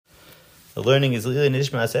The learning is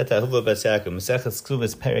Nishmas Etta Ahuva bas Yaakov. Maseches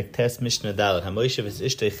Kesubos Perek Tes Mishna Dalet. Hamoishav is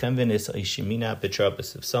Ishtei Chemvenis Oishimina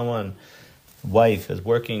Petropos. If someone, wife, is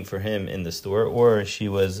working for him in the store, or she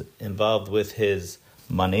was involved with his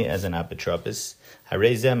money as an apotropos,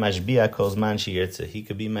 Harezeh Mashbia Kol Zman Sheyirtzeh. He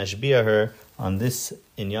could be Mashbia her on this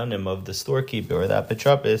inyanim of the storekeeper or the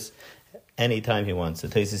apotropos anytime he wants. The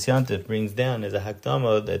Teisus Yantif brings down as a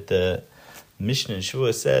hakdama that the Mishna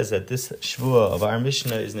Shvua says that this Shvua of our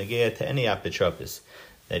Mishnah is negea to any apotropos.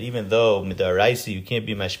 That even though midaraisa you can't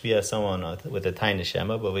be mashpia someone with a tiny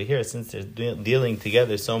shema, but over here, since they're dealing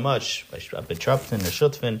together so much by apotropin or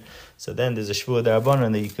shutfin, so then there's a Shvua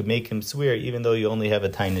darabanan that you could make him swear even though you only have a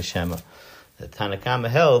tiny shema. The Tanakama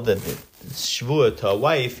held that the Shvua to a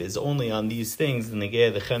wife is only on these things, the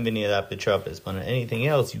negea the chemvini of the apotropos, but on anything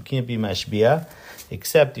else you can't be mashpia,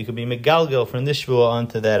 except you could be megalgel from this Shvua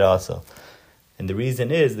onto that also. And the reason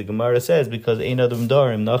is, the Gemara says, because ein adam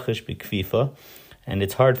darim nachish b'kfifa, and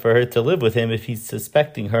it's hard for her to live with him if he's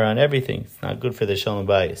suspecting her on everything. It's not good for the shalom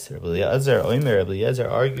bayis. Rabbi Eliezer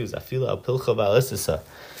argues, afila al pilcha v'alisisa.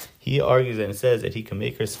 He argues and says that he can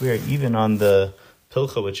make her swear even on the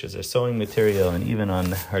pilcha, which is her sewing material, and even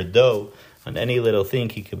on her dough, on any little thing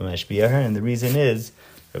he could mashbiah her. And the reason is,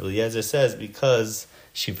 Rabbi Eliezer says, because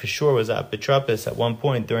she for sure was apotropos at one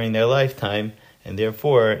point during their lifetime, and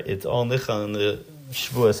therefore it's all nichal in the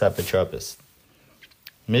shvuas apotropos.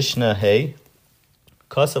 Mishnah Hey,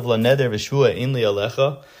 Kasav la neder v'shvua in li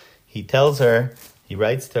alecha. He tells her, he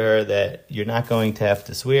writes to her that you're not going to have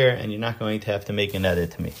to swear and you're not going to have to make a neder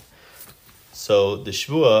to me. So the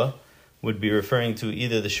shvua would be referring to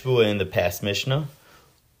either the shvua in the past Mishnah,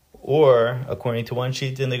 or according to one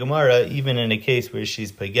sheet in the Gemara, even in a case where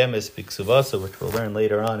she's pagemis b'ksubasa, which we'll learn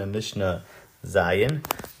later on in Mishnah Zayin.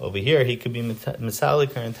 Over here, he could be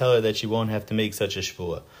misalik her and tell her that she won't have to make such a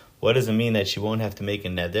shvua. What does it mean that she won't have to make a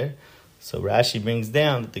neder? So Rashi brings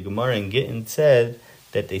down that the Gemara in Gittin said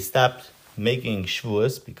that they stopped making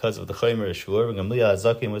shvuas because of the chaymer shvua. Gamliel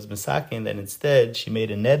Azakin was misakin, that instead she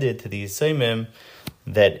made a neder to the Yisayimim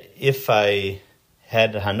that if I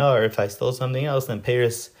had hana or if I stole something else, then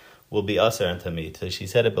Paris will be aser unto me. So she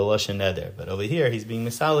said it b'lashon neder. But over here, he's being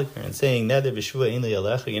misalik her and saying, neder v'shvua in li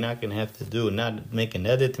alecha, you're not going to have to not make a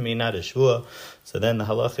neder to me, not a shvua. So then the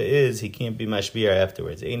halacha is, he can't be mashbiyah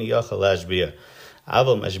afterwards. Eini yachal lashbiyah.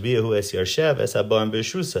 Aval mashbiyah hu es yarshev es abar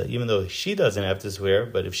b'shusa. Even though she doesn't have to swear,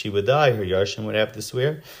 but if she would die, her yarshim would have to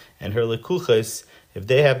swear. And her lekuchas, if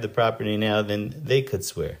they have the property now, then they could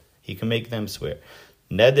swear. He can make them swear.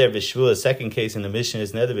 Neder v'shvua, second case in the Mishnah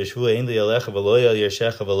is neder v'shvua in li alecha v'loyal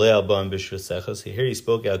yarshecha v'loyal b'am b'shusecha. So here he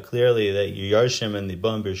spoke out clearly that your yarshim and the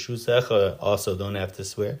b'am b'shusecha also don't have to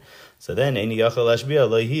swear. So then, eini yachal lashbiyah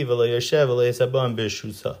lo hi v'lo yarshev v'lo yisabam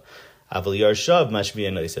b'shusa. Aval yarshav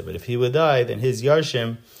mashbiyah noisa. But if he would die, then his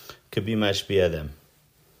yarshim could be mashbiyah them.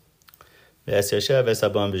 V'es yarshev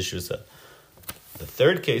v'esabam b'shusa. The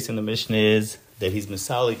third case in the Mishnah is that he's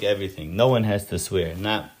misalik everything. No one has to swear.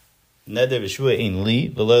 Not neder v'shvua in li,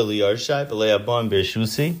 v'lo li yarshai, v'lo yabam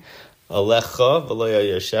b'shusi, alecha, v'lo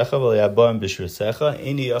yarshecha, v'lo yabam b'shusecha,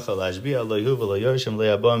 eini yachal lashbiyah, lo hu v'lo yarshim,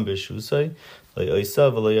 v'lo yabam b'shusai, lo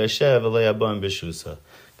yoisa, v'lo yarshev, v'lo yabam b'shusa.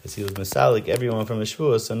 Because he was misalik everyone from a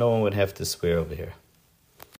shvua, so no one would have to swear over here.